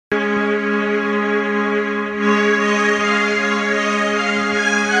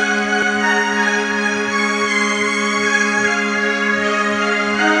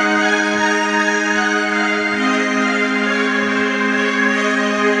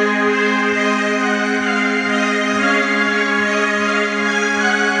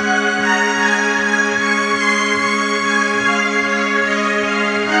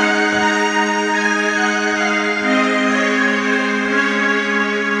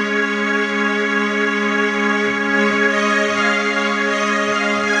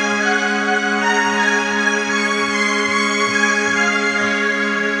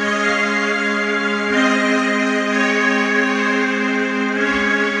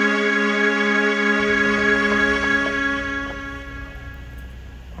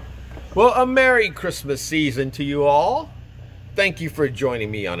Well, a Merry Christmas season to you all. Thank you for joining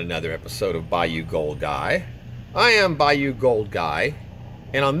me on another episode of Bayou Gold Guy. I am Bayou Gold Guy,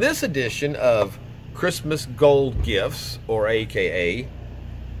 and on this edition of Christmas Gold Gifts, or AKA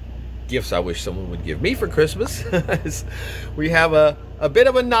gifts I wish someone would give me for Christmas, we have a bit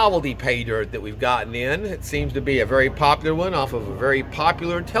of a novelty pay dirt that we've gotten in. It seems to be a very popular one off of a very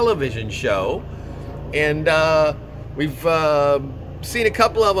popular television show, and we've seen a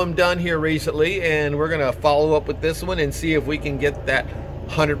couple of them done here recently, and we're going to follow up with this one and see if we can get that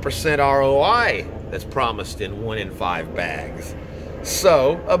 100% ROI that's promised in 1 in 5 bags.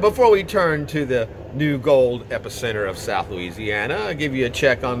 So, before we turn to the new gold epicenter of South Louisiana, I'll give you a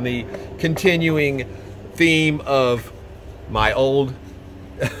check on the continuing theme of my old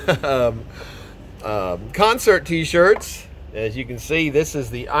concert t-shirts. As you can see, this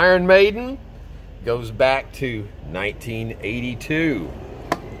is the Iron Maiden. Goes back to 1982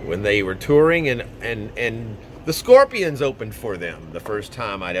 when they were touring, and the Scorpions opened for them. The first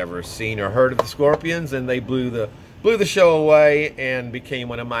time I'd ever seen or heard of the Scorpions, and they blew the show away and became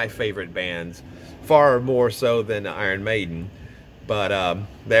one of my favorite bands, far more so than Iron Maiden. But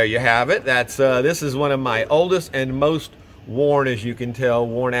there you have it. That's this is one of my oldest and most worn, as you can tell,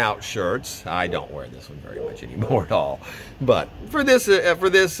 worn out shirts. I don't wear this one very much anymore at all, but for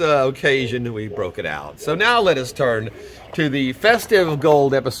this occasion we broke it out. So now let us turn to the festive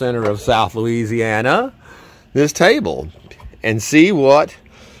gold epicenter of South Louisiana, this table, and see what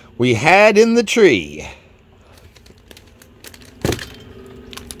we had in the tree.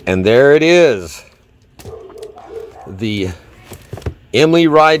 And there it is, the Emily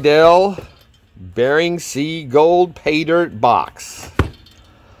Riedel Bering Sea Gold Pay Dirt box.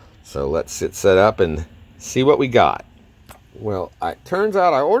 So let's sit set up and see what we got. Well, it turns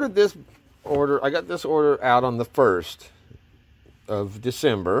out I got this order out on the 1st of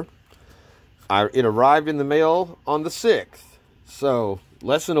December. It arrived in the mail on the 6th. So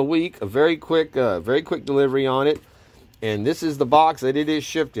less than a week, a very quick delivery on it. And this is the box that it is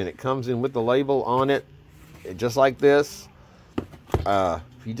shipped in. It comes in with the label on it, just like this.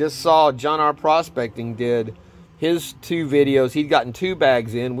 You just saw John R. Prospecting did his 2 videos. He'd gotten 2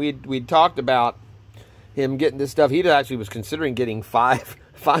 bags in. We'd talked about him getting this stuff. He actually was considering getting five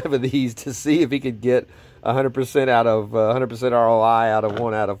of these to see if he could get 100% out of 100% ROI out of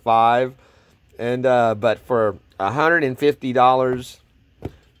 1 out of 5. And but for $150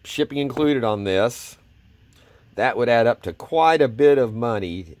 shipping included on this, that would add up to quite a bit of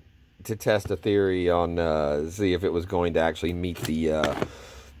money to test a theory on, see if it was going to actually meet the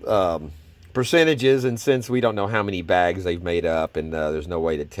percentages. And since we don't know how many bags they've made up, and there's no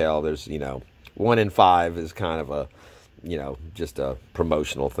way to tell, there's, 1 in 5 is kind of a, just a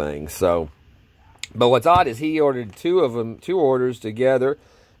promotional thing. So, but what's odd is he ordered 2 of them, 2 orders together,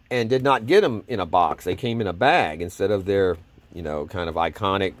 and did not get them in a box. They came in a bag instead of their, kind of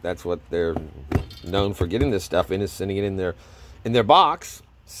iconic. That's what they're known for getting this stuff in, is sending it in their box.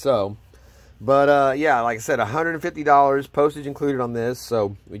 So, but yeah, like I said, $150 postage included on this.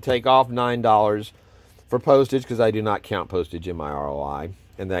 So we take off $9 for postage, because I do not count postage in my ROI,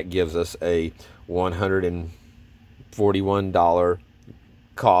 and that gives us a $141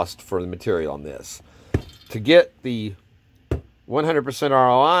 cost for the material on this. To get the 100%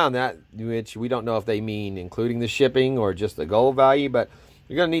 ROI on that, which we don't know if they mean including the shipping or just the gold value, but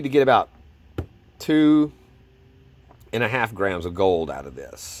you're going to need to get about 2.5 grams of gold out of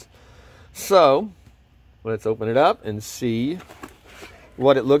this. So let's open it up and see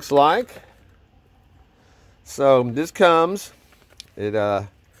what it looks like. So this comes, it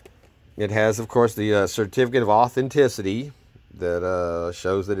has, of course, the certificate of authenticity that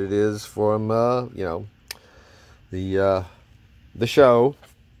shows that it is from the show.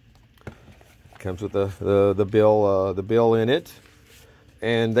 It comes with the bill in it.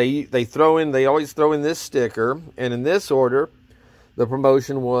 And they always throw in this sticker. And in this order, the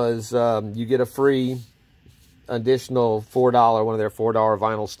promotion was you get a free additional $4, one of their $4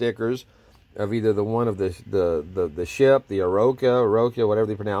 vinyl stickers of either the one of the ship, the Oroka, whatever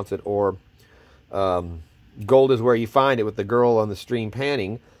they pronounce it, or Gold Is Where You Find It with the girl on the stream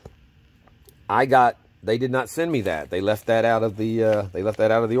panning. They did not send me that. They left that out of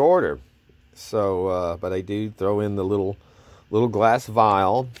the order. So, but I do throw in the little glass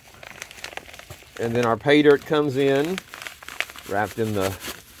vial, and then our pay dirt comes in wrapped in the,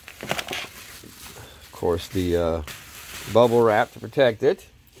 of course, the bubble wrap to protect it,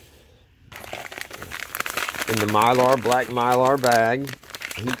 in the black Mylar bag,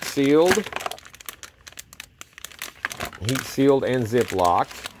 heat sealed and zip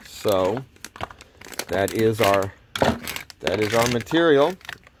locked. So that is our material.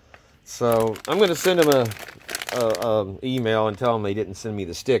 So I'm going to send them a email and tell them they didn't send me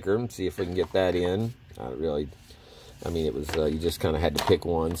the sticker and see if we can get that in. I mean, it was, you just kind of had to pick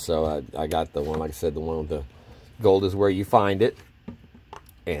one. So I got the one, like I said, the one with the gold is where you find it.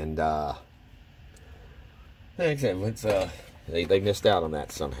 And, like I said, they missed out on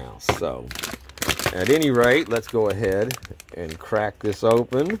that somehow. So, at any rate, let's go ahead and crack this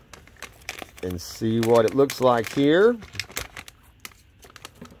open and see what it looks like here.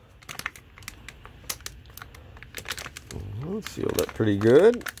 Sealed up pretty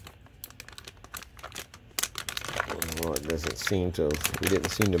good. Well, it doesn't seem to, we didn't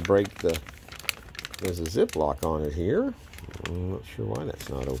seem to break the, there's a Ziploc on it here. I'm not sure why that's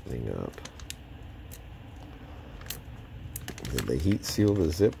not opening up. Did they heat seal the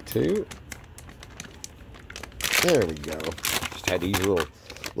zip too? There we go. Just had to use a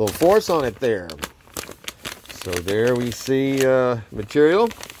little force on it there. So there we see material.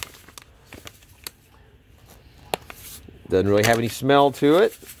 Doesn't really have any smell to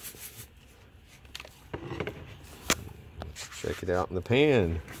it. Check it out in the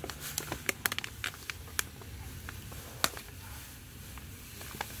pan.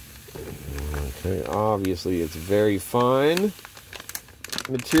 Okay, obviously it's very fine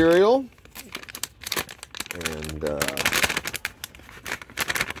material. And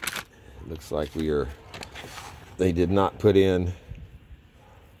looks like they did not put in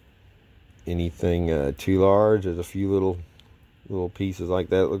anything too large. There's a few little pieces like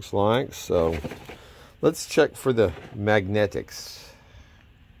that, it looks like. So let's check for the magnetics.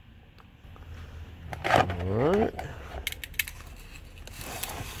 All right.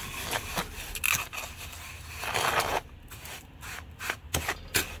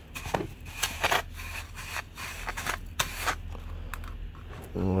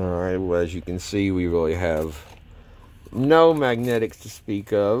 Alright, well, as you can see, we really have no magnetics to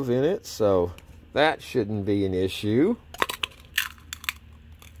speak of in it, so that shouldn't be an issue.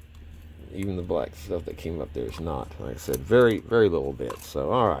 Even the black stuff that came up there is not. Like I said, very, very little bit.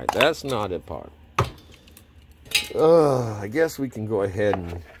 So, alright, that's not a part. I guess we can go ahead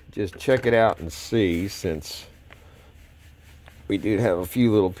and just check it out and see, since we did have a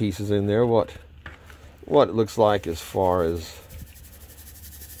few little pieces in there, what it looks like as far as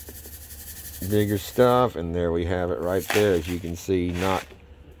bigger stuff. And there we have it right there. As you can see, not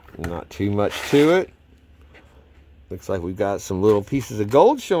too much to it. Looks like we've got some little pieces of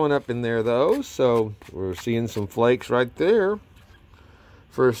gold showing up in there though, so we're seeing some flakes right there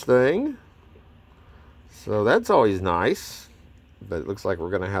first thing. So that's always nice. But it looks like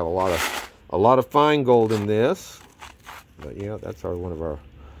we're going to have a lot of fine gold in this. But yeah, that's one of our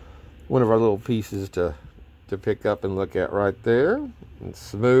little pieces to pick up and look at right there. It's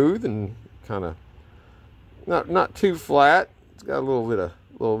smooth and kind of not too flat. It's got a little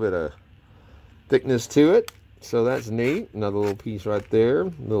bit of thickness to it, so that's neat. Another little piece right there,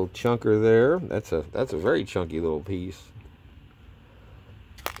 little chunker there. That's a very chunky little piece.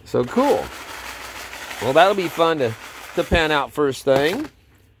 So cool. Well, that'll be fun to pan out first thing.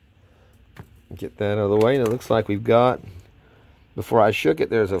 Get that out of the way. And it looks like we've got, before I shook it,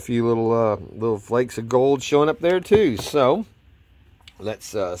 there's a few little flakes of gold showing up there too. So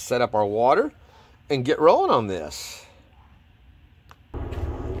let's set up our water and get rolling on this.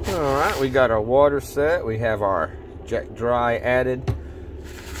 Alright, we got our water set. We have our Jack Dry added.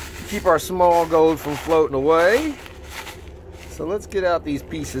 Keep our small gold from floating away. So let's get out these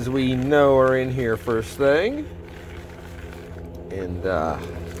pieces we know are in here first thing. And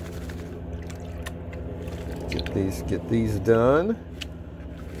get these done.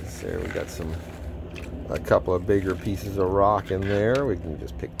 There we got a couple of bigger pieces of rock in there. We can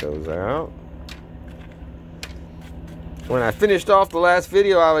just pick those out. When I finished off the last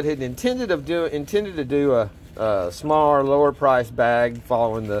video, I had intended to do a smaller, lower price bag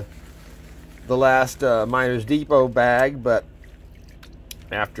following the last Miners Depot bag, but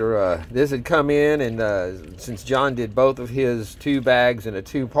after this had come in, and since John did both of his 2 bags in a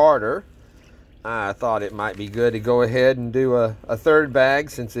 2-parter, I thought it might be good to go ahead and do a 3rd bag,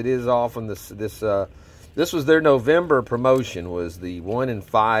 since it is off on this was their November promotion, was the 1 in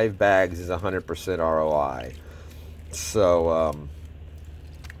 5 bags is 100% ROI. So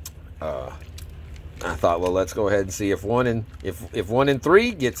I thought, well, let's go ahead and see if 1 in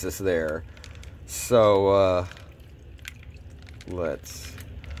 3 gets us there. So let's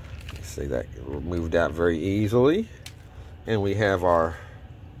see, that moved out very easily, and we have our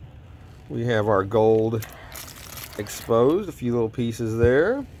gold exposed, a few little pieces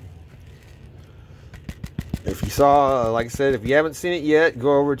there. If you saw, like I said, if you haven't seen it yet,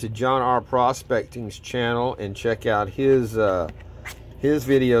 go over to John R. Prospecting's channel and check out his his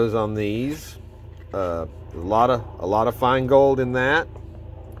videos on these. A lot of fine gold in that.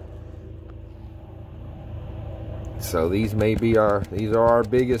 So these may be these are our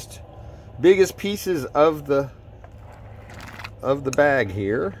biggest pieces of the bag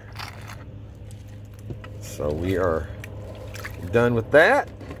here. So we are done with that.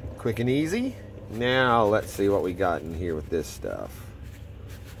 Quick and easy. Now let's see what we got in here with this stuff.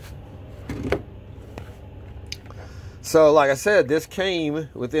 So like I said, this came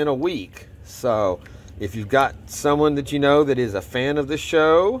within a week. So if you've got someone that you know that is a fan of the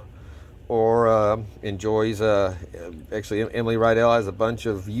show, or enjoys, actually Emily Riedel has a bunch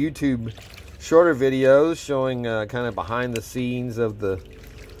of YouTube shorter videos showing kind of behind the scenes of the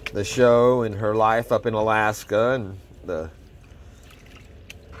show and her life up in Alaska, and the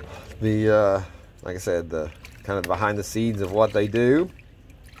like I said, the kind of behind the scenes of what they do.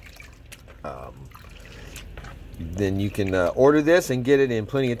 Then you can order this and get it in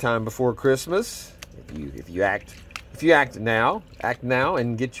plenty of time before Christmas. If you act now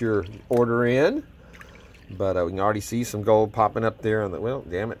and get your order in. But we can already see some gold popping up there on the, well,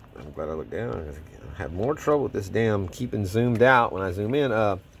 damn it, I'm glad I looked down. I have more trouble with this damn keeping zoomed out when I zoom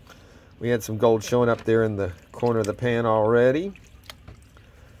in. We had some gold showing up there in the corner of the pan already.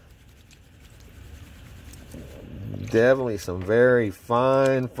 Definitely some very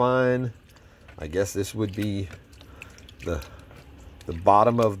fine, I guess this would be the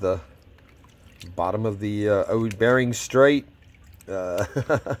bottom of the Bering Strait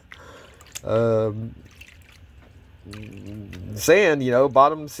sand, you know,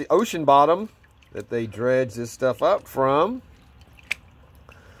 ocean bottom that they dredge this stuff up from.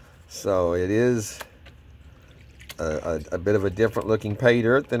 So it is a bit of a different looking pay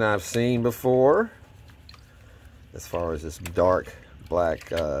dirt than I've seen before, as far as this dark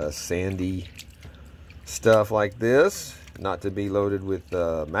black sandy stuff like this, not to be loaded with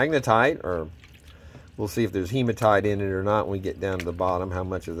magnetite, or we'll see if there's hematite in it or not when we get down to the bottom, how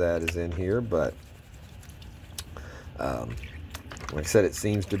much of that is in here. But like I said, it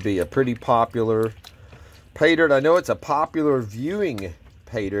seems to be a pretty popular pay dirt. I know it's a popular viewing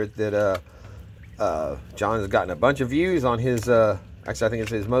pay dirt that John has gotten a bunch of views on his actually I think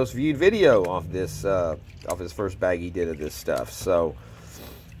it's his most viewed video off this off his first bag he did of this stuff. So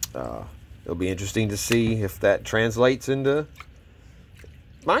it'll be interesting to see if that translates into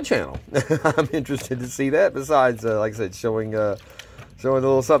my channel. I'm interested to see that, besides like I said, showing a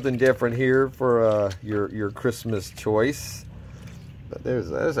little something different here for your Christmas choice. But there's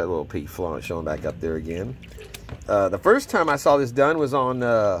that little peak showing back up there again. The first time I saw this done was on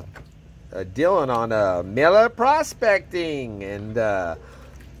Dylan on Miller Prospecting, and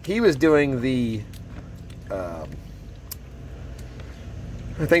he was doing the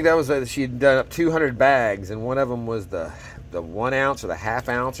I think that was she had done up 200 bags, and one of them was the 1 ounce or the ½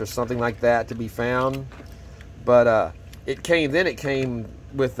 ounce or something like that to be found. But it came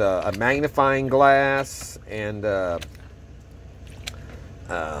with a magnifying glass and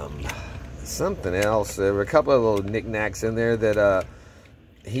something else. There were a couple of little knickknacks in there that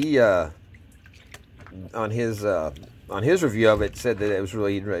he on his review of it said that it was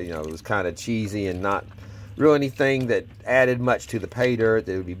really, you know, it was kind of cheesy and not really anything that added much to the pay dirt.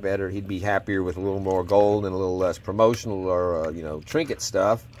 That it would be better, he'd be happier with a little more gold and a little less promotional or you know, trinket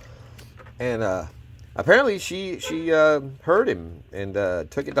stuff. And apparently she heard him and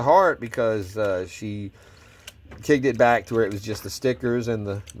took it to heart, because she kicked it back to where it was just the stickers and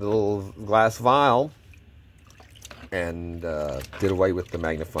the little glass vial, and did away with the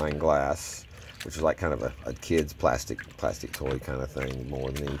magnifying glass, which is like kind of a kid's plastic toy kind of thing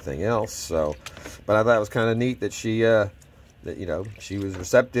more than anything else. So, but I thought it was kind of neat that she that, you know, she was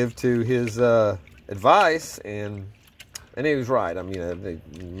receptive to his advice, and he was right. I mean,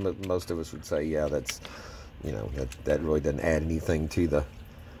 most of us would say, yeah, that's, you know, that really doesn't add anything to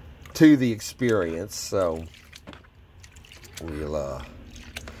the experience. So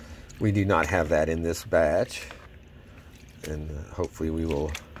we do not have that in this batch, and hopefully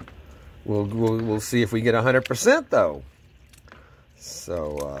we'll see if we get 100% though.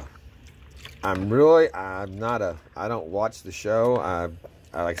 So I don't watch the show.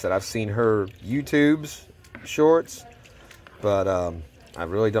 Like I said, I've seen her YouTube's shorts, but I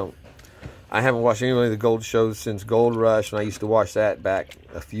really don't. I haven't watched any of the gold shows since Gold Rush, and I used to watch that back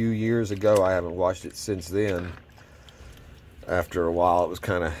a few years ago. I haven't watched it since then. After a while, it was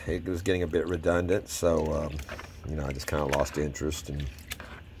getting a bit redundant, so you know, I just kind of lost interest.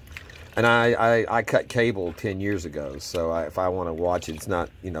 And I cut cable 10 years ago, so if I want to watch it, it's not,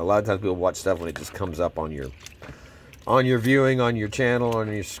 you know, a lot of times people watch stuff when it just comes up on your on your viewing, on your channel, on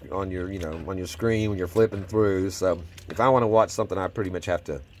your you know, on your screen when you're flipping through. So if I want to watch something, I pretty much have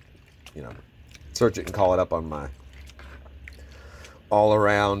to, you know, search it and call it up on my all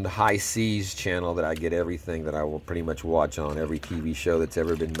around high seas channel that I get everything that I will pretty much watch on, every TV show that's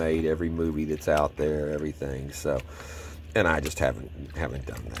ever been made, every movie that's out there, everything. So, and I just haven't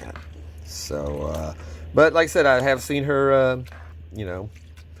done that. So, but like I said, I have seen her, you know,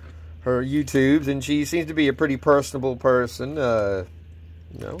 her YouTubes, and she seems to be a pretty personable person. You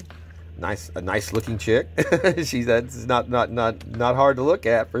know, a nice looking chick. That's not hard to look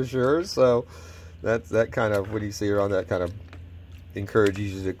at for sure. So that kind of, when you see her on, that kind of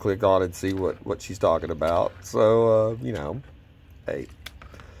encourages you to click on and see what she's talking about. So you know, hey,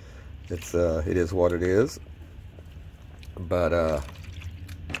 it is what it is. But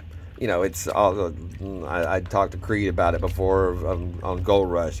you know, it's all, I talked to Creed about it before on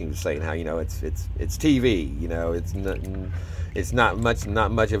Gold Rush. He was saying how, you know, it's TV. You know, it's not much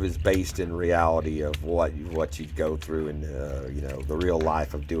of it is based in reality of what you go through and you know, the real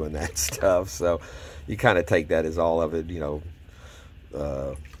life of doing that stuff. So you kind of take that as all of it. You know,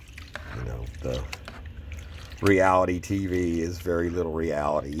 the reality TV is very little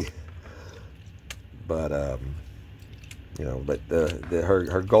reality. But you know, but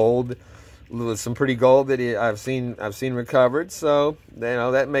her gold, some pretty gold that I've seen recovered. So you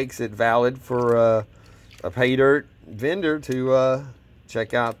know, that makes it valid for a Paydirt vendor to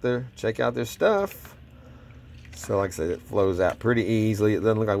check out their stuff. So like I said, it flows out pretty easily. It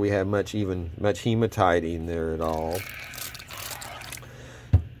doesn't look like we have much hematite in there at all.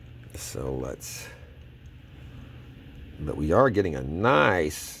 So but we are getting a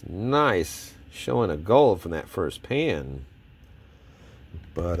nice showing of gold from that first pan.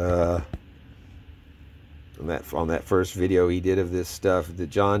 But on that first video he did of this stuff that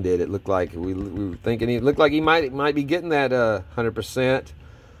John did, it looked like we were thinking he looked like he might be getting that 100%,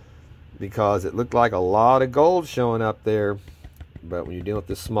 because it looked like a lot of gold showing up there. But when you're dealing with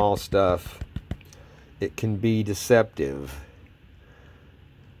this small stuff, it can be deceptive.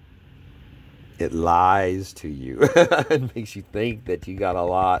 It lies to you. It makes you think that you got a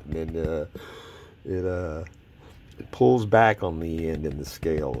lot, and then it pulls back on the end in the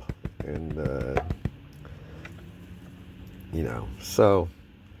scale. And you know, so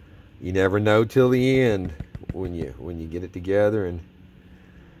you never know till the end when you get it together and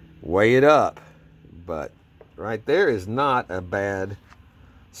weigh it up. But right there is not a bad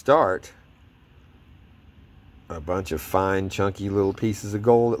start. A bunch of fine, chunky little pieces of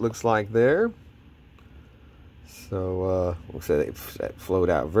gold, it looks like there. So looks like that flowed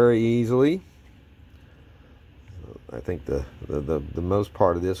out very easily. I think the most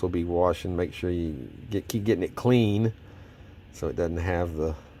part of this will be washing. Make sure you keep getting it clean, so it doesn't have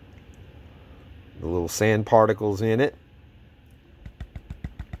the little sand particles in it,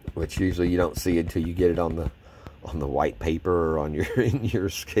 which usually you don't see until you get it on the white paper or on your in your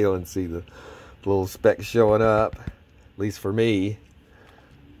scale and see the little specks showing up. At least for me.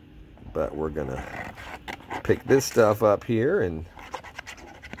 But we're gonna pick this stuff up here and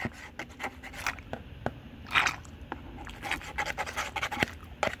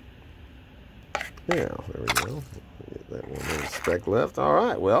yeah, there we go. Get that one little speck left. All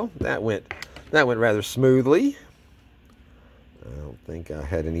right, well, that went rather smoothly. I don't think I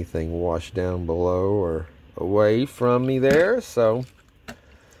had anything washed down below or away from me there, so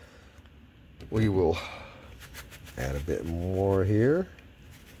we will add a bit more here.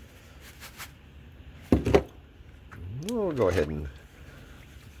 We'll go ahead and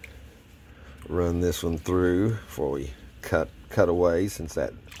run this one through before we cut away, since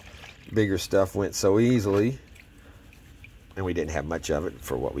that bigger stuff went so easily, and we didn't have much of it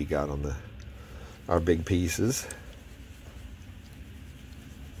for what we got on our big pieces.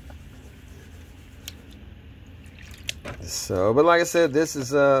 So, but like I said, this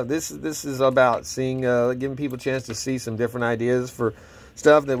is about seeing, giving people a chance to see some different ideas for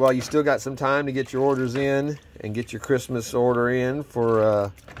stuff that, while you still got some time to get your orders in and get your Christmas order in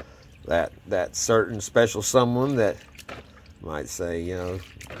for that certain special someone that might say, you know,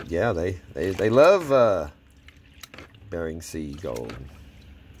 yeah, they love Bering Sea gold,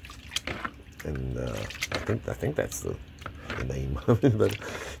 and I think that's the name of it.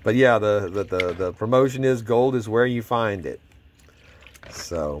 But yeah, the promotion is gold is where you find it.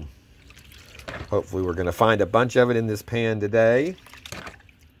 So hopefully we're going to find a bunch of it in this pan today.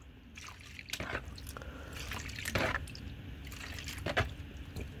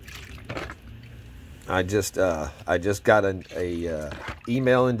 I just got a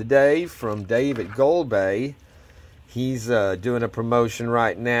email in today from Dave at Gold Bay. He's doing a promotion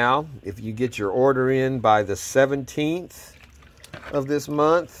right now. If you get your order in by the 17th of this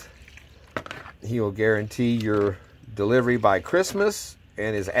month, he will guarantee your delivery by Christmas,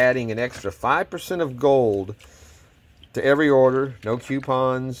 and is adding an extra 5% of gold to every order. No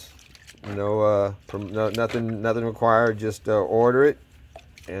coupons, nothing required. Just order it,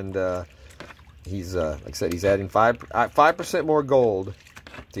 and he's like I said, he's adding 5% more gold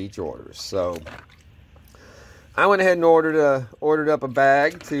to each order. So I went ahead and ordered up a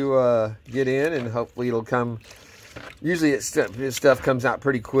bag to get in, and hopefully it'll come. Usually this stuff comes out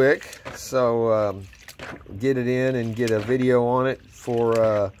pretty quick, so get it in and get a video on it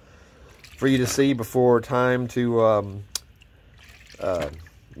for you to see before time to.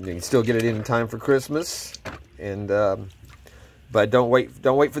 You can still get it in time for Christmas, and but don't wait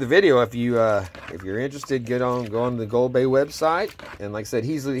for the video. If you're interested, go on the Gold Bay website, and like I said,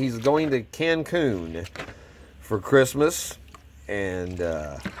 he's going to Cancun for Christmas, and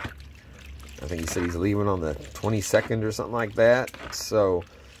I think he said he's leaving on the 22nd or something like that. So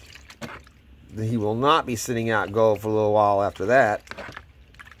he will not be sending out gold for a little while after that.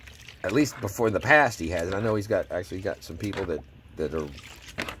 At least before, in the past he has. And I know he's got some people that are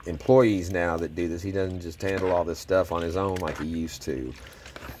employees now that do this. He doesn't just handle all this stuff on his own like he used to,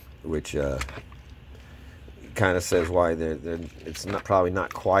 which kind of says why it's probably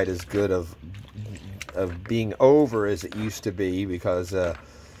not quite as good of being over as it used to be, because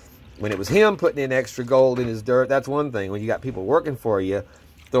when it was him putting in extra gold in his dirt, that's one thing. When you got people working for you,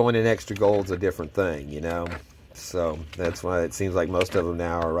 throwing in extra gold's a different thing, you know. So that's why it seems like most of them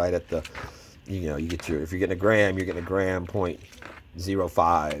now are right at the, you get your, if you're getting a gram, you're getting a gram .05,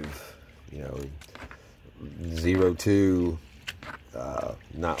 0.02,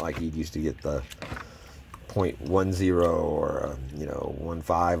 not like he used to get the .10 or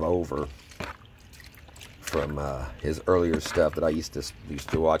 1.5 over from his earlier stuff that I used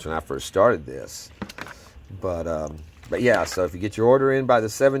to watch when I first started this. But yeah, so if you get your order in by the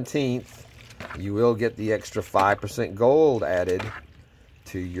 17th, you will get the extra 5% gold added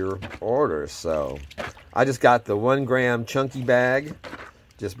to your order. So I just got the 1 gram chunky bag,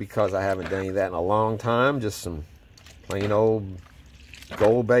 just because I haven't done any of that in a long time. Just some plain old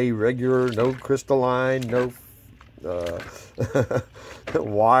Gold Bay regular, no crystalline, no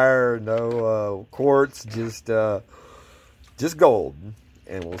wire, no quartz, just gold.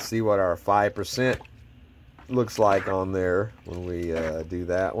 And we'll see what our 5% looks like on there when we do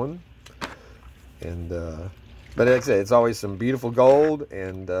that one. And but like I said, it's always some beautiful gold,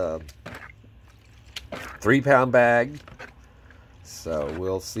 and 3-pound bag. So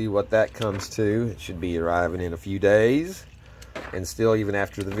we'll see what that comes to. It should be arriving in a few days, and still, even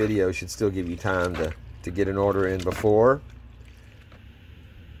after the video, should still give you time to get an order in before.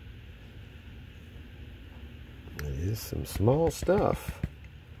 It is some small stuff,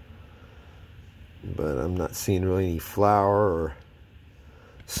 but I'm not seeing really any flour or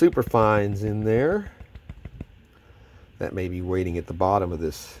super fines in there. That may be waiting at the bottom of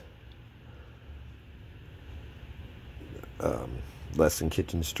this less than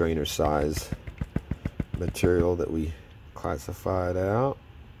kitchen strainer size material that we classified out.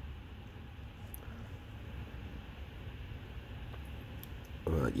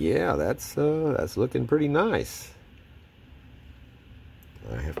 But yeah, that's looking pretty nice,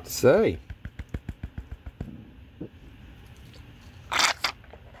 I have to say.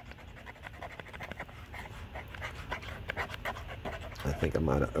 I think I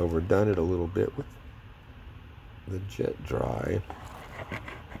might have overdone it a little bit with the jet dry.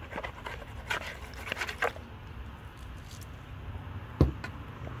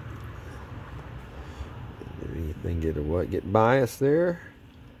 Anything get biased there?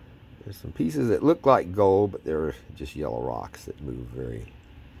 There's some pieces that look like gold, but they're just yellow rocks that move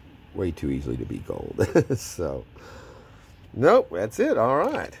way too easily to be gold. So, nope, that's it. All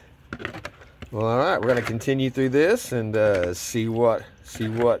right. Well, all right, we're going to continue through this and see what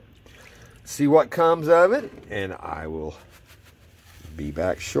comes of it, and I will be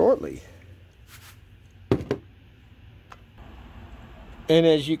back shortly. And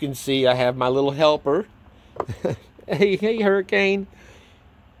as you can see, I have my little helper. Hey, Hurricane,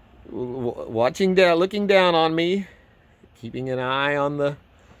 watching down, looking down on me, keeping an eye on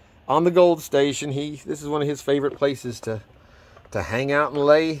the gold station. This is one of his favorite places to hang out and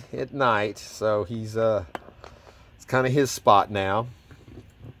lay at night. So it's kind of his spot now.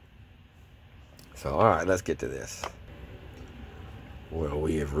 So all right, let's get to this. Well,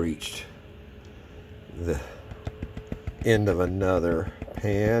 we have reached the end of another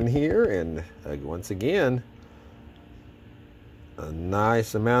pan here, and once again, a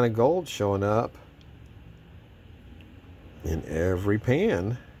nice amount of gold showing up. in every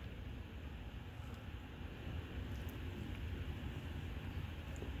pan.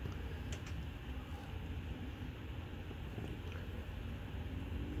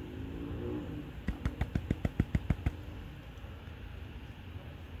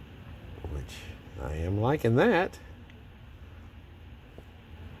 Which I am liking that.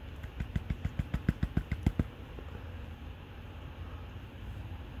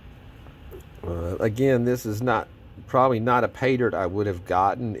 Again, this is probably not a Paydirt I would have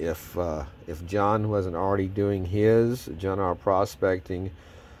gotten if John wasn't already doing his. John R. Prospecting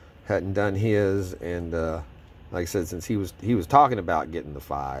hadn't done his, and like I said, since he was talking about getting the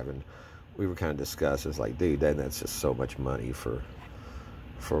 5, and we were kind of discussing, it's like, dude, that's just so much money for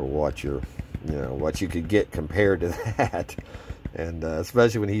what what you could get compared to that. And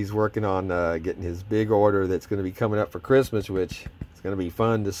especially when he's working on getting his big order that's going to be coming up for Christmas, which is going to be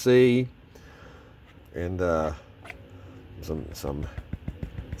fun to see. And a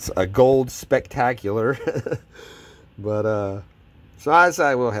gold spectacular. But so I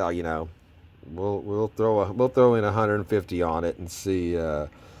say, well, hell, we'll throw in 150 on it and see. I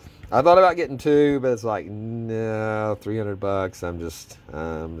thought about getting 2, but it's like, no, $300. I'm just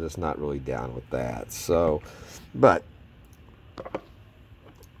not really down with that. So, but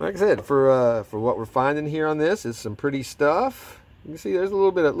like I said, for what we're finding here on this is some pretty stuff. You can see there's a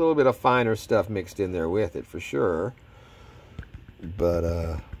little bit of finer stuff mixed in there with it for sure.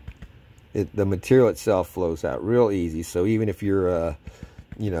 But the material itself flows out real easy. So even if you're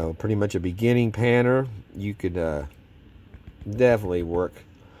pretty much a beginning panner, you could definitely work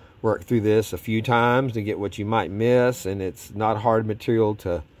through this a few times to get what you might miss. And it's not hard material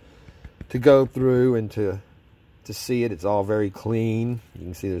to go through and to see it. It's all very clean. You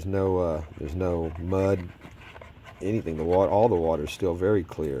can see there's no mud, anything. All the water is still very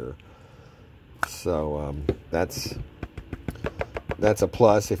clear. So that's a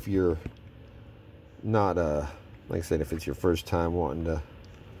plus if you're not like I said, if it's your first time wanting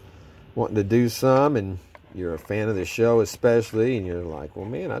to do some, and you're a fan of the show especially, and you're like, well,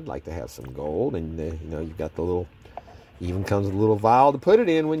 man, I'd like to have some gold, and you've got the little, even comes with a little vial to put it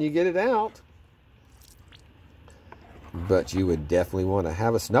in when you get it out. But you would definitely want to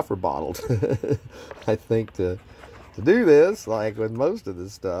have a snuffer bottle, I think, to do this, like with most of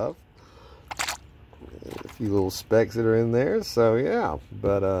this stuff. A few little specks that are in there, so yeah.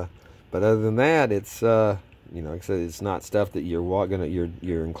 But other than that, it's like I said, it's not stuff that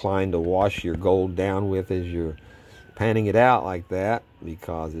you're inclined to wash your gold down with as you're panning it out like that,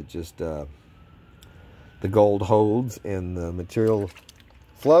 because it just the gold holds and the material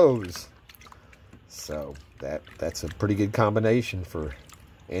flows. So that's a pretty good combination for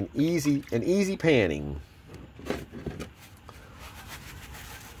an easy panning.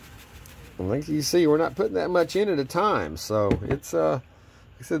 And like you see, we're not putting that much in at a time, so it's like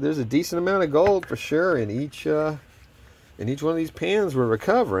I said, there's a decent amount of gold for sure in each one of these pans we're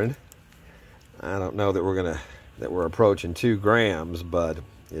recovering. I don't know that we're approaching 2 grams, but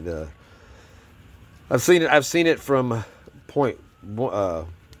I've seen it from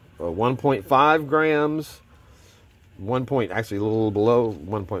 1.5 grams, actually a little below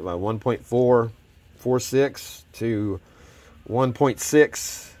 1.46 to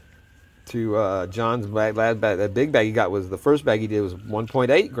 1.6 to John's bag. That big bag he got was, the first bag he did was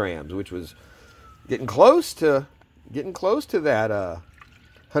 1.8 grams, which was getting close to that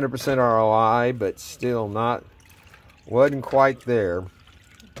 100% ROI, but still wasn't quite there.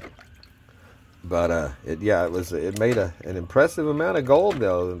 But it made an impressive amount of gold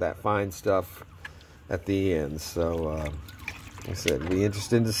though, that fine stuff at the end. So like I said, it'll be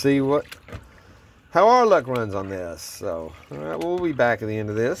interesting to see how our luck runs on this. So all right, we'll be back at the end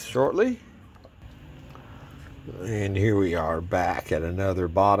of this shortly. And here we are back at another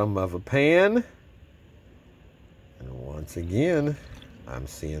bottom of a pan. And once again, I'm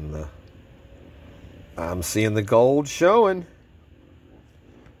seeing the gold showing.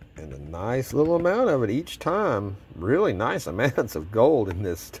 And a nice little amount of it each time. Really nice amounts of gold in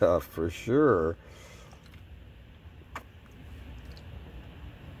this stuff for sure.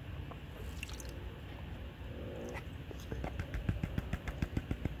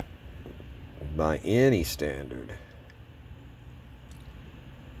 By any standard.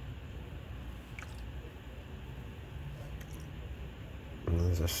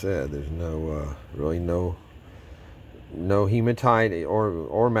 And as I said, there's really no hematite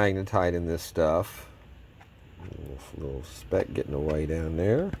or magnetite in this stuff. Little speck getting away down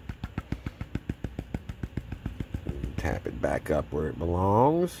there. Tap it back up where it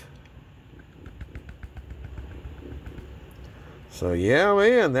belongs. So yeah,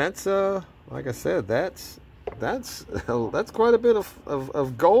 man, that's like I said, that's that's quite a bit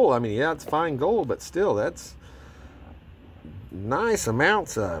of gold. I mean, yeah, it's fine gold, but still, that's nice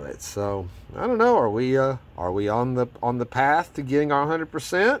amounts of it. So I don't know. Are we on the path to getting our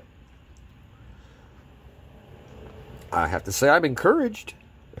 100%? I have to say I'm encouraged,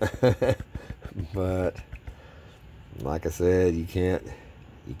 but like I said, you can't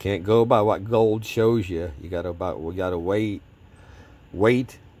go by what gold shows you. We gotta wait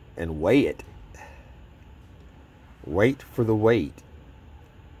and weigh it. Wait for the wait.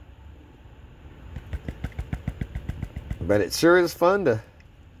 But it sure is fun to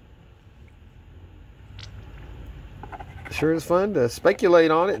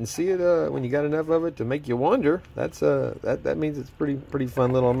speculate on it and see it when you got enough of it to make you wonder. That means it's pretty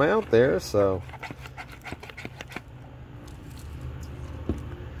fun little amount there. So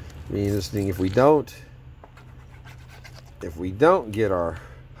it'll be interesting if we don't get our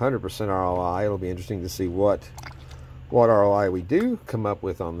 100% ROI. It'll be interesting to see what ROI we do come up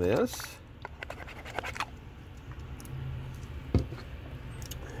with on this.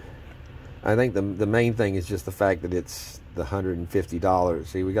 I think the main thing is just the fact that it's the $150.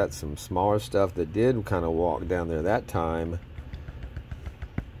 See, we got some smaller stuff that did kind of walk down there that time.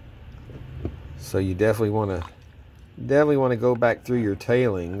 So you definitely want to go back through your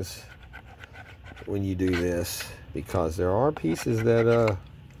tailings when you do this, because there are pieces that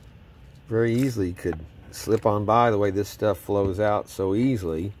very easily could slip on by. The way this stuff flows out so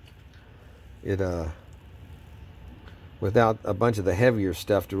easily, it without a bunch of the heavier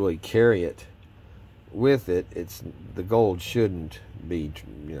stuff to really carry it with it, the gold shouldn't be,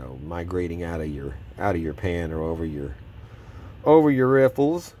 you know, migrating out of your pan or over your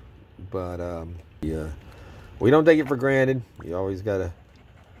riffles. But yeah, we don't take it for granted. You always gotta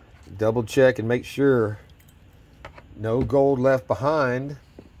double check and make sure no gold left behind.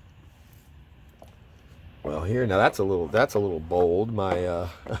 Well, here now that's a little bold. My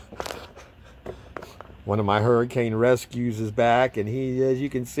one of my hurricane rescues is back, and he, as you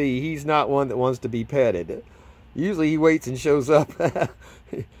can see, he's not one that wants to be petted. Usually he waits and shows up.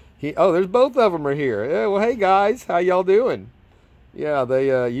 Oh, there's both of them are here. Yeah, well, hey guys, how y'all doing? Yeah, they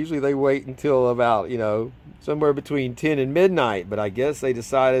usually they wait until about, you know, somewhere between 10 and midnight, but I guess they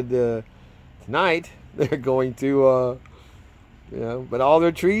decided tonight they're going to you know, but all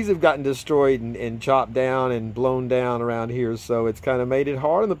their trees have gotten destroyed and chopped down and blown down around here, so it's kind of made it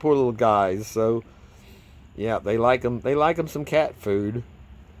hard on the poor little guys. So yeah, they like them some cat food,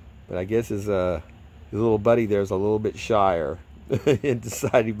 but I guess his little buddy there's a little bit shyer and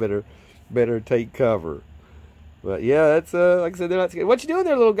decided he better take cover. But yeah, that's like I said, they're not scared. What you doing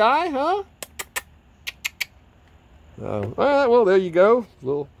there, little guy, huh? All right, well, there you go.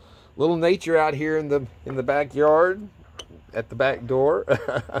 Little nature out here in the backyard at the back door.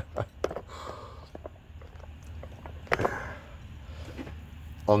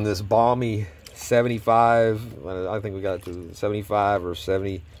 On this balmy 75, I think we got to 75 or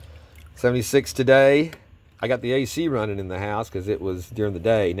 70, 76 today. I got the AC running in the house because it was during the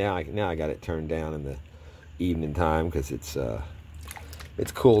day. Now I got it turned down in the evening time because it's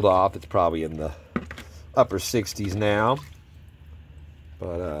cooled off. It's probably in the upper 60s now.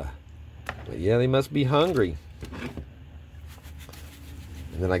 But yeah, they must be hungry.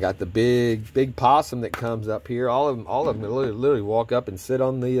 And then I got the big possum that comes up here. All of them literally walk up and sit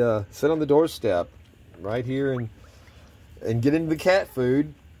on the doorstep right here and get into the cat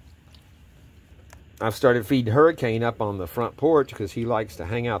food. I've started feeding Hurricane up on the front porch because he likes to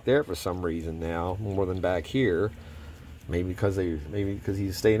hang out there for some reason now more than back here. Maybe because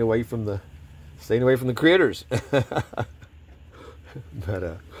he's staying away from the critters.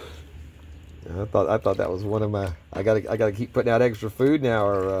 But I thought that was one of my. I gotta keep putting out extra food now,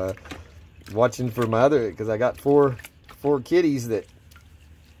 or watching for my other, because I got four kitties that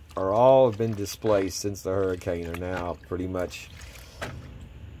are all have been displaced since the hurricane, are now pretty much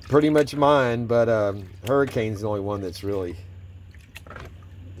mine. But Hurricane's the only one that's really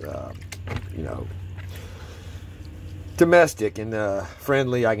you know, domestic and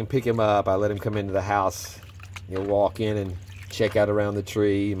friendly. I can pick him up. I let him come into the house. He'll walk in and check out around the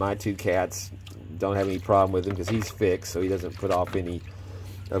tree. My two cats don't have any problem with him because he's fixed, so he doesn't put off any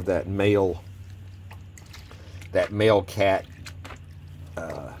of that male cat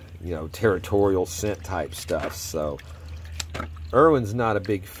you know, territorial scent type stuff. So Irwin's not a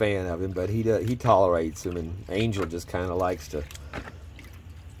big fan of him, but he tolerates him, and Angel just kind of likes to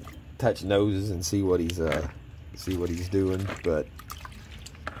touch noses and see what he's doing. But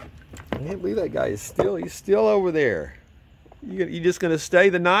I can't believe that guy is still over there. You just gonna stay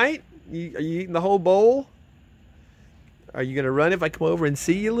the night? Are you eating the whole bowl? Are you gonna run if I come over and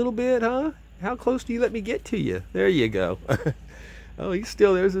see you a little bit, huh? How close do you let me get to you? There you go. Oh, he's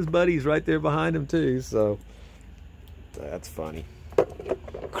still, there's his buddies right there behind him too, so that's funny.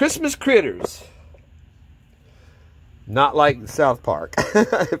 Christmas critters. Not like South Park.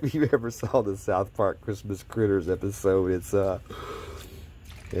 If you ever saw the South Park Christmas Critters episode,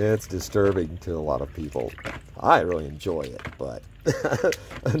 it's disturbing to a lot of people. I really enjoy it, but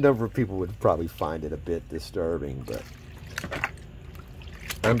a number of people would probably find it a bit disturbing. But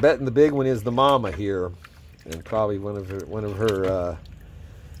I'm betting the big one is the mama here, and probably one of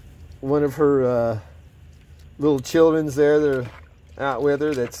her little children's there that are out with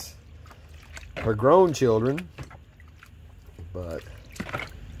her. That's her grown children. But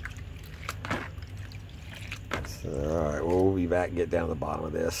all right, we'll be back and get down to the bottom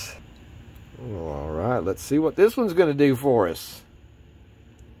of this. All right, let's see what this one's going to do for us.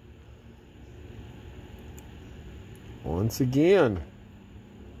 Once again,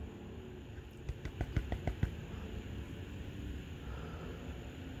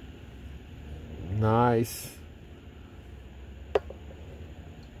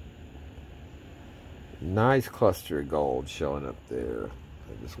 nice cluster of gold showing up there.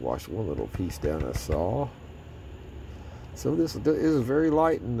 I just washed one little piece down I saw. So this is very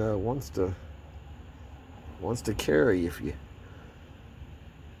light and wants to carry if you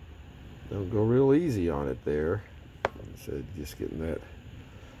don't go real easy on it there. So just getting those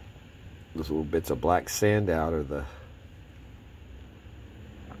little bits of black sand out of the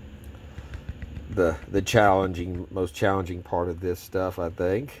most challenging part of this stuff, I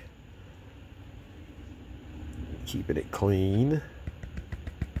think. Keeping it clean.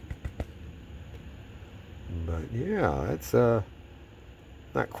 But yeah, it's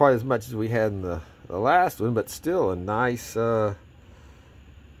not quite as much as we had in the last one, but still a nice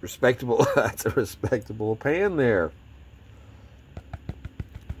respectable that's a respectable pan there.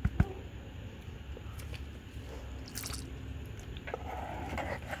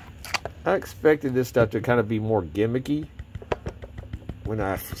 I expected this stuff to kind of be more gimmicky when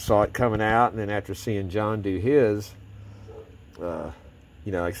I saw it coming out, and then after seeing John do his, you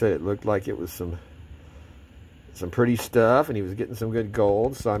know, like I said, it looked like it was some pretty stuff, and he was getting some good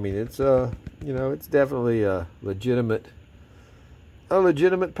gold. So I mean, it's you know, it's definitely a legitimate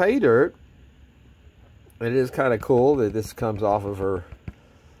pay dirt. And it is kind of cool that this comes off of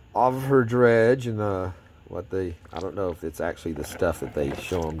her dredge, and I don't know if it's actually the stuff that they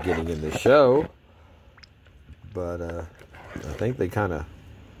show them getting in the show, but I think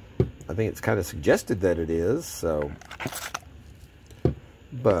it's kind of suggested that it is. So,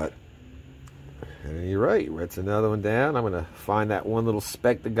 but at any rate, it's another one down. I'm going to find that one little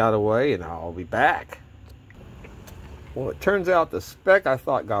speck that got away, and I'll be back. Well, it turns out the speck I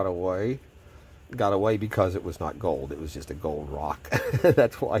thought got away because it was not gold. It was just a gold rock.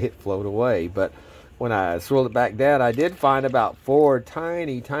 That's why it floated away. But when I swirled it back down, I did find about 4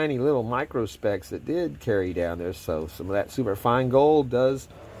 tiny little micro specks that did carry down there. So some of that super fine gold does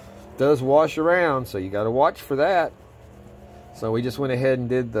wash around. So you got to watch for that. So we just went ahead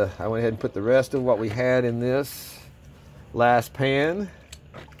and I went ahead and put the rest of what we had in this last pan.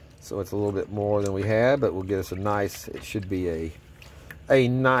 So it's a little bit more than we had, but we'll get us it should be a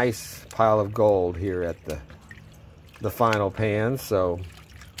nice pile of gold here at the final pan. So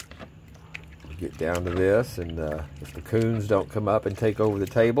get down to this, and if the coons don't come up and take over the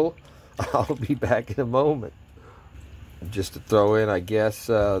table, I'll be back in a moment. Just to throw in, I guess,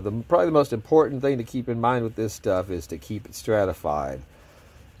 probably the most important thing to keep in mind with this stuff is to keep it stratified,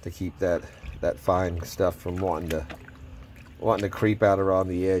 to keep that fine stuff from wanting to creep out around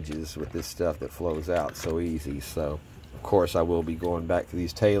the edges with this stuff that flows out so easy. So, of course, I will be going back to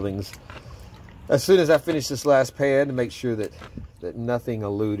these tailings as soon as I finish this last pan to make sure that nothing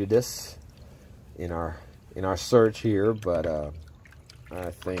eluded us in our search here. But I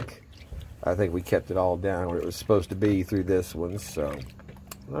think we kept it all down where it was supposed to be through this one. So,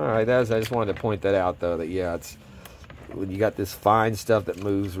 all right, I just wanted to point that out, though, that yeah, it's when you got this fine stuff that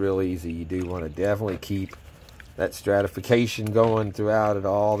moves real easy, you do want to definitely keep that stratification going throughout it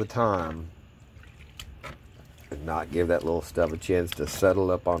all the time, and not give that little stuff a chance to settle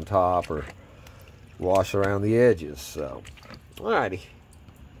up on top or wash around the edges. So, alrighty.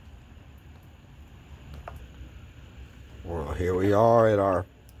 Well, here we are at our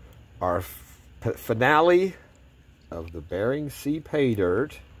finale of the Bering Sea Pay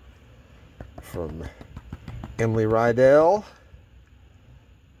Dirt from Emily Riedel.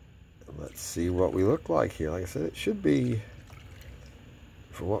 Let's see what we look like here. Like I said, it should be,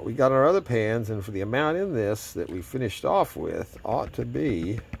 for what we got in our other pans and for the amount in this that we finished off with, ought to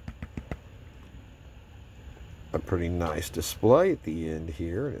be a pretty nice display at the end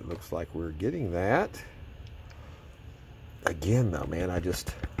here, and it looks like we're getting that. Again, though, man,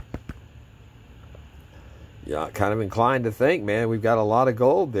 yeah, kind of inclined to think, man, we've got a lot of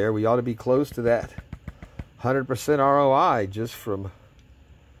gold there. We ought to be close to that 100% ROI just from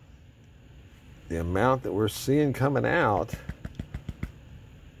the amount that we're seeing coming out.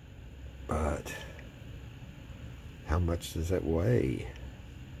 But how much does that weigh?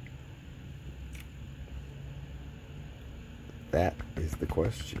 That is the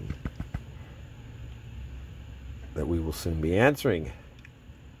question that we will soon be answering.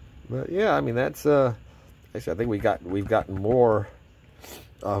 But yeah, I mean, that's actually, I think we've gotten more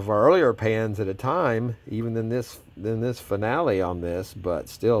of our earlier pans at a time, even than this finale on this. But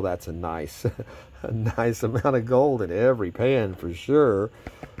still, that's a nice a nice amount of gold in every pan for sure,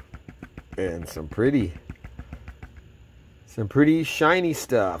 and some pretty shiny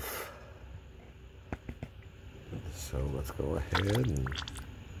stuff. So let's go ahead and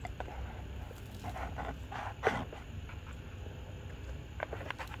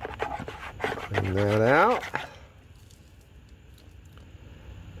clean that out.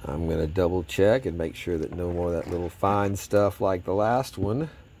 I'm going to double check and make sure that no more of that little fine stuff like the last one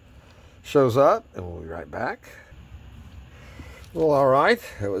shows up, and we'll be right back. Well, all right,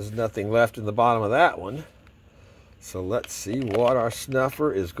 there was nothing left in the bottom of that one. So let's see what our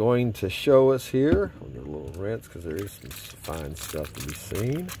snuffer is going to show us here. We'll give it a little rinse because there is some fine stuff to be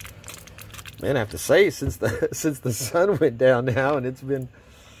seen. Man, I have to say, since the sun went down now, and it's been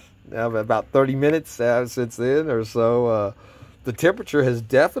now about 30 minutes since then or so, the temperature has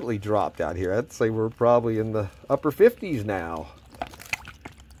definitely dropped out here. I'd say we're probably in the upper 50s now.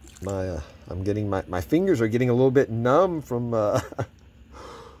 I'm getting my fingers are getting a little bit numb from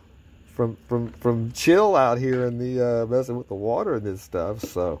from chill out here in the messing with the water and this stuff.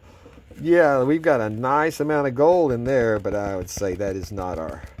 So yeah, we've got a nice amount of gold in there, but I would say that is not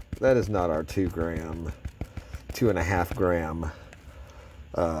our 2.5 gram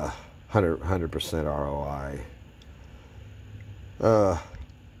 100% ROI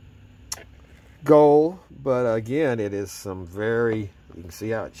gold. But again, it is some you can see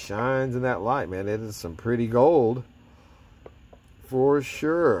how it shines in that light, man. It is some pretty gold for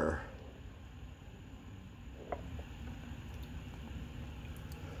sure.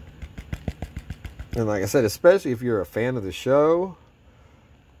 And like I said, especially if you're a fan of the show,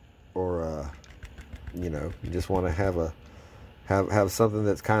 or you know, you just want to have something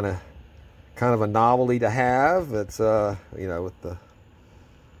that's kind of a novelty to have. That's you know, with the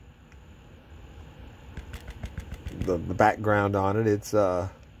background on it. It's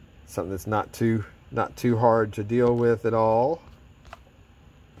something that's not too hard to deal with at all.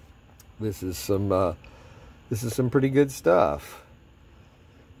 This is some pretty good stuff.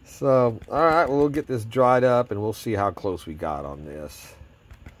 So, all right, well, we'll get this dried up and we'll see how close we got on this.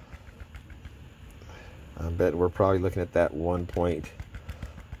 I bet we're probably looking at that 1.5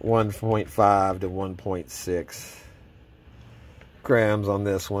 to 1.6 grams on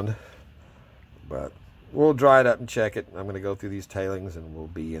this one. But we'll dry it up and check it. I'm going to go through these tailings and we'll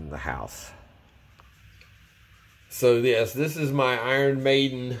be in the house. So yes, this is my Iron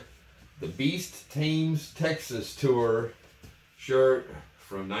Maiden, the Beast Teams Texas Tour shirt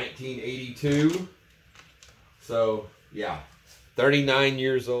from 1982. So yeah, 39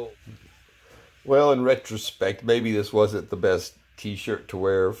 years old. Well, in retrospect, maybe this wasn't the best t-shirt to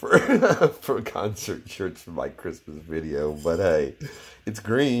wear for for concert shirts for my Christmas video, but hey, it's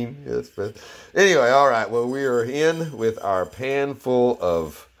green. Yes, but anyway, all right. Well, we are in with our pan full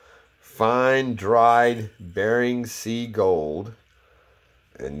of fine dried Bering Sea gold,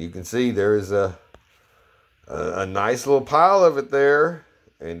 and you can see there is a nice little pile of it there,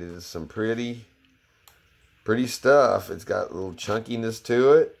 and it is some pretty stuff. It's got a little chunkiness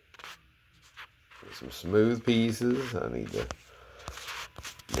to it, some smooth pieces. I need to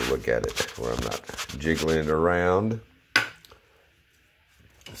look at it where I'm not jiggling it around.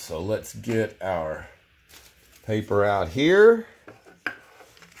 So let's get our paper out here.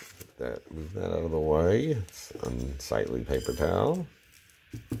 Move that out of the way. It's unsightly paper towel.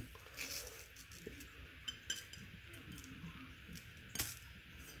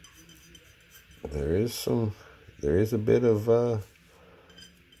 There is a bit of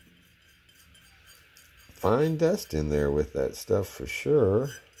fine dust in there with that stuff for sure.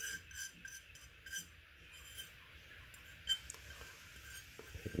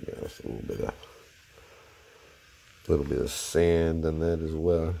 There's a little bit of sand on that as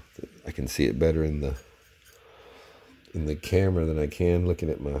well. I can see it better in the camera than I can looking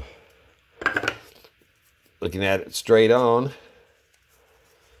at it straight on.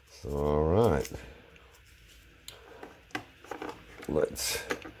 So, all right.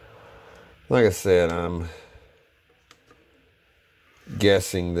 like I said, I'm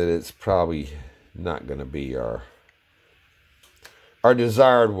guessing that it's probably not going to be our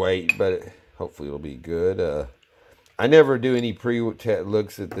desired weight, but hopefully it'll be good. I never do any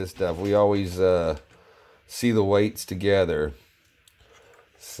pre-looks at this stuff. We always see the weights together.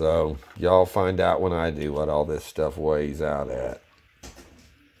 So y'all find out when I do what all this stuff weighs out at.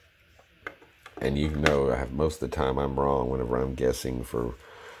 And you know, most of the time I'm wrong whenever I'm guessing for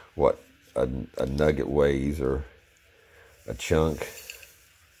what a nugget weighs or a chunk.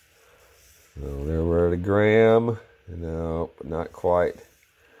 So there we're at a gram. No, not quite.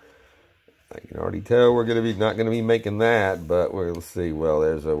 I can already tell we're not gonna be making that, but we'll see. Well,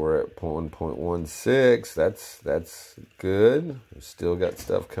 we're at 1.16. That's good. We've still got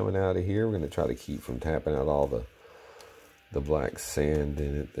stuff coming out of here. We're gonna try to keep from tapping out all the black sand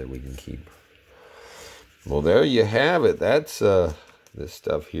in it that we can keep. Well, there you have it. That's this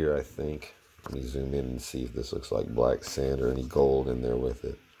stuff here, I think. Let me zoom in and see if this looks like black sand or any gold in there with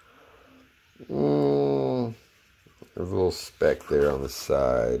it. There's a little speck there on the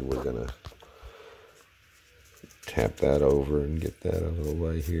side. We're gonna tap that over and get that out of the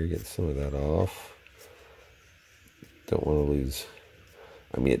way here, get some of that off. Don't want to lose,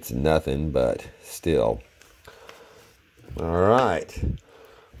 I mean, it's nothing, but still. All right,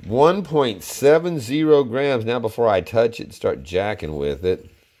 1.70 grams. Now before I touch it, start jacking with it.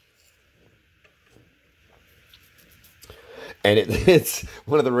 And it's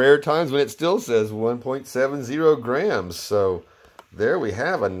one of the rare times when it still says 1.70 grams. So there we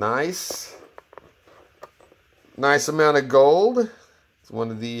have a nice amount of gold. It's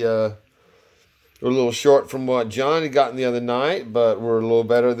one of the, we're a little short from what John had gotten the other night, but we're a little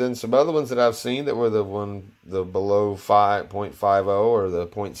better than some other ones that I've seen that were the below 5.50 or the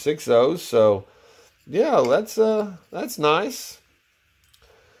 0.60. So yeah, that's nice.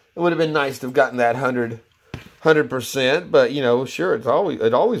 It would have been nice to have gotten that 100%, but you know, sure, it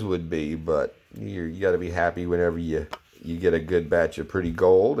always would be, but you got to be happy whenever you get a good batch of pretty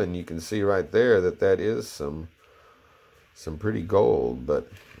gold, and you can see right there that is some pretty gold.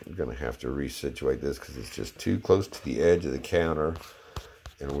 But I'm gonna have to resituate this because it's just too close to the edge of the counter,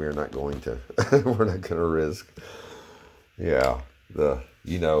 and we're not going to risk. Yeah,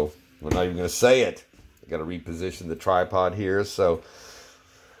 you know, we're not even gonna say it. I got to reposition the tripod here, so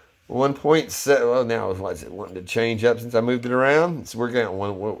 1.7. Well, now what's it wanting to change up since I moved it around? So we're getting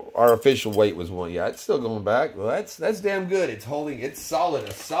our official weight was 1. Yeah, it's still going back. Well, that's damn good. It's holding. It's solid.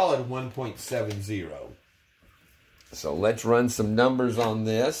 A solid 1.70. So let's run some numbers on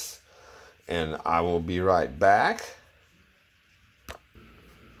this, and I will be right back.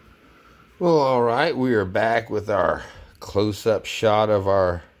 Well, all right, we are back with our close-up shot of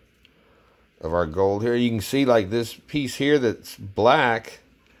our gold here. You can see like this piece here that's black,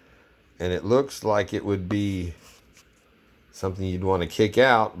 and it looks like it would be something you'd want to kick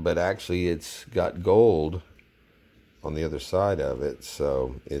out, but actually it's got gold on the other side of it.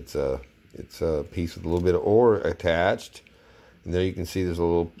 So it's a piece with a little bit of ore attached. And there you can see there's a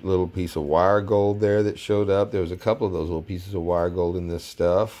little piece of wire gold there that showed up. There was a couple of those little pieces of wire gold in this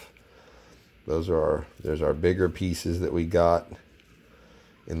stuff. There's our bigger pieces that we got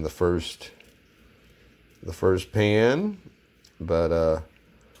in the first pan. But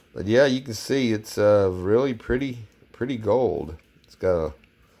yeah, you can see it's really pretty gold. It's got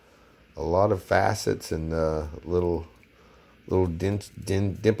a lot of facets and little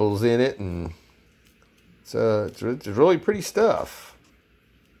dimples in it, and it's really pretty stuff.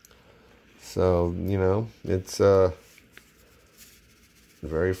 So you know, it's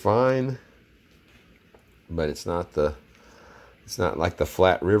very fine, but it's not like the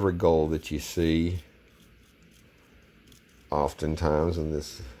flat river gold that you see oftentimes in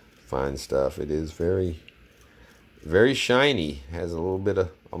this fine stuff. It is very shiny. Has almost a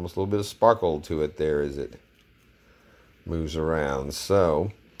little bit of sparkle to it there as it moves around.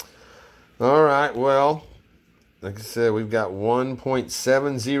 So all right, well, like I said, we've got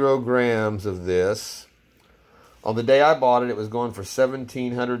 1.70 grams of this. On the day I bought it, it was going for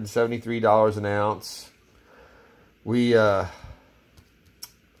 $1,773 an ounce. We I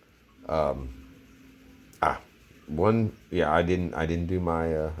didn't do my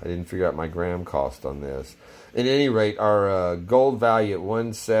I didn't figure out my gram cost on this. At any rate, our gold value at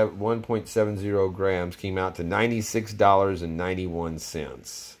 1.70 grams came out to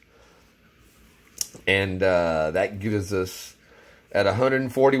 $96.91. And that gives us, at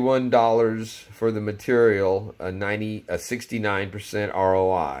 $141 for the material, a 69%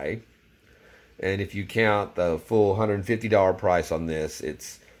 ROI. And if you count the full $150 price on this,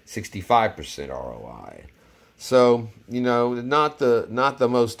 it's 65% ROI. So, you know, not the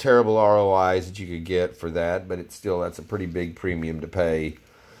most terrible ROIs that you could get for that, but it's still, that's a pretty big premium to pay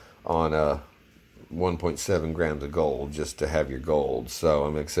on 1.7 grams of gold just to have your gold. So,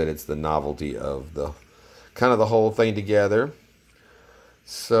 like I said, it's the novelty of the kind of the whole thing together.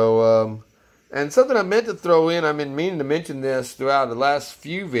 So, and something I meant to throw in, I've been meaning to mention this throughout the last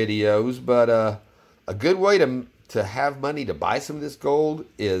few videos, but a good way to have money to buy some of this gold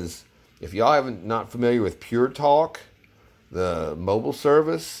is, if y'all haven't not familiar with Pure Talk, the mobile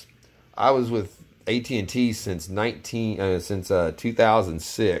service, I was with AT&T since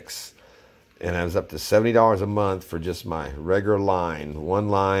 2006, and I was up to $70 a month for just my regular line, one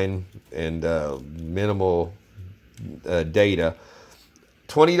line, and minimal data.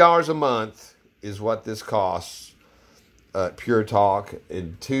 $20 a month is what this costs. Pure Talk,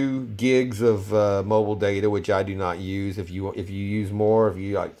 and 2 gigs of mobile data, which I do not use. If you use more, if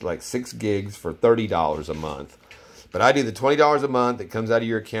you like 6 gigs for $30 a month, but I do the $20 a month. It comes out of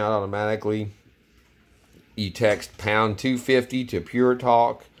your account automatically. You text #250 to Pure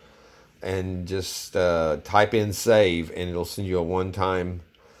Talk, and just type in save, and it'll send you a one-time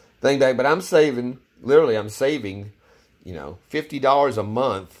thing back. But I'm saving, literally, you know, $50 a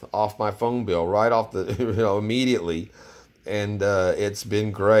month off my phone bill right off the immediately. And it's been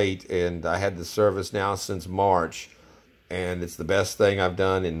great, and I had the service now since March, and it's the best thing I've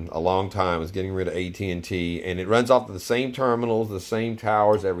done in a long time, is getting rid of AT&T, and it runs off of the same terminals, the same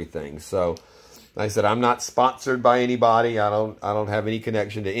towers, everything. So, like I said, I'm not sponsored by anybody. I don't have any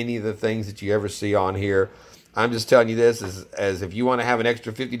connection to any of the things that you ever see on here. I'm just telling you this as if you want to have an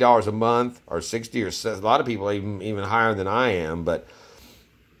extra $50 a month, or 60, or a lot of people even higher than I am, but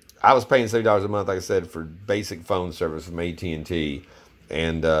I was paying $70 a month, like I said, for basic phone service from AT&T,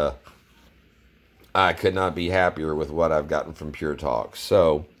 and I could not be happier with what I've gotten from Pure Talk.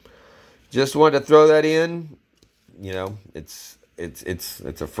 So, just wanted to throw that in. You know, it's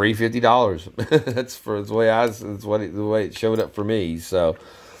a free $50. That's the way it showed up for me. So,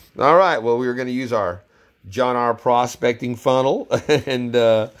 all right. Well, we were going to use our John R. prospecting funnel, and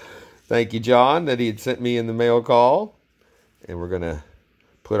thank you, John, that he had sent me in the mail call, and we're going to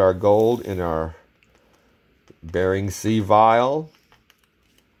put our gold in our Bering Sea vial.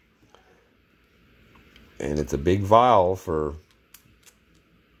 And it's a big vial for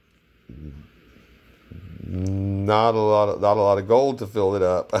not a lot of gold to fill it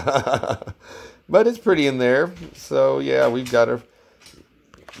up. But it's pretty in there. So yeah, we've got our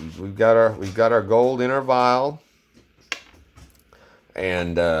gold in our vial.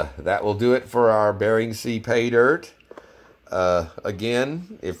 And that will do it for our Bering Sea pay dirt.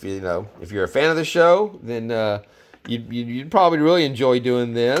 Again, if you're a fan of the show, then you'd probably really enjoy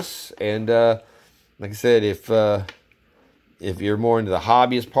doing this. And like I said, if you're more into the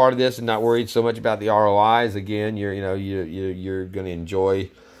hobbyist part of this and not worried so much about the ROIs, again, you're going to enjoy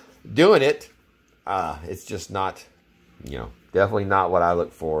doing it. It's just not, definitely not what I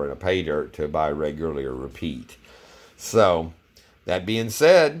look for in a pay dirt to buy regularly or repeat. So that being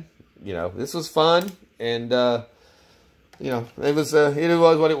said, this was fun, and it was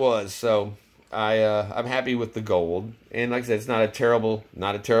what it was. So I'm happy with the gold, and like I said, it's not a terrible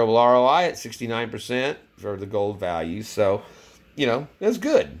ROI at 69% for the gold value. So it's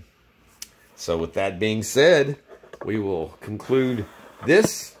good. So with that being said, we will conclude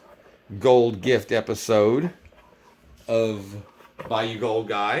this gold gift episode of Bayou Gold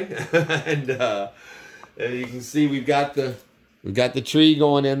Guy. And you can see we've got the tree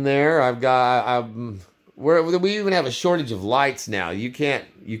going in there. We even have a shortage of lights now. You can't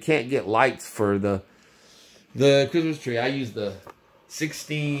get lights for the Christmas tree. I use the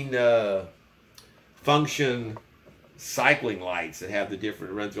 16 function cycling lights that have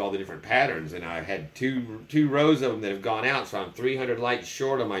run through all the different patterns, and I've had two rows of them that have gone out, so I'm 300 lights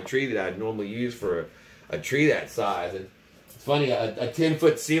short on my tree that I'd normally use for a tree that size. And it's funny, a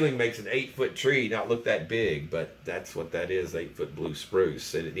 10-foot ceiling makes an 8-foot tree not look that big, but that's what that is, 8-foot blue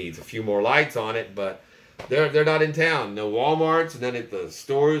spruce, and it needs a few more lights on it, but they're not in town. No Walmarts, and then at the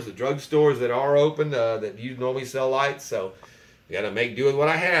stores, the drug stores that are open that you normally sell lights. So you got to make do with what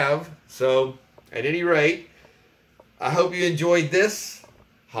I have. So at any rate, I hope you enjoyed this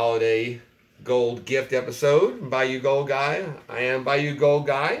holiday gold gift episode from Bayou Gold Guy. I am Bayou Gold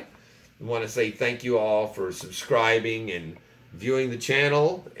Guy. I want to say thank you all for subscribing and viewing the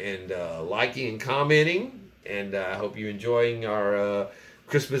channel, and liking and commenting. And I hope you're enjoying our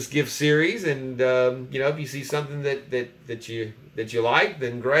Christmas gift series. And if you see something that you like,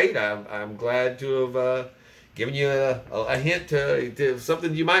 then great. I'm glad to have given you a hint to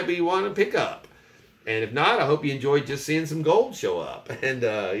something you might be wanting to pick up. And if not, I hope you enjoyed just seeing some gold show up. And,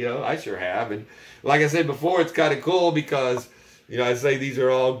 you know, I sure have. And like I said before, it's kind of cool because, you know, I say these are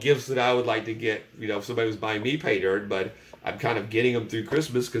all gifts that I would like to get, you know, if somebody was buying me pay dirt, but I'm kind of getting them through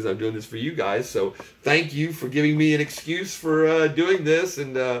Christmas because I'm doing this for you guys. So thank you for giving me an excuse for doing this.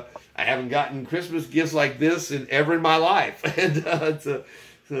 And I haven't gotten Christmas gifts like this ever in my life. And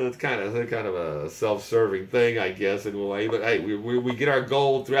it's kind of a self-serving thing, I guess, in a way. But hey, we get our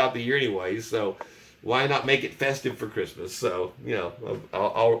gold throughout the year anyway, so why not make it festive for Christmas? So, you know,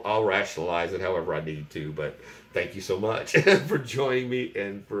 I'll rationalize it however I need to. But thank you so much for joining me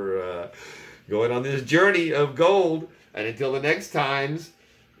and for going on this journey of gold. And until the next times,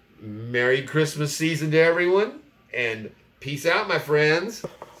 Merry Christmas season to everyone, and peace out, my friends.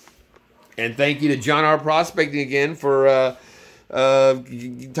 And thank you to John R. Prospecting again for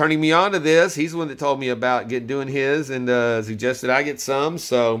turning me on to this. He's the one that told me about doing his and suggested I get some.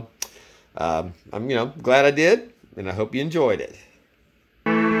 So I'm glad I did, and I hope you enjoyed it.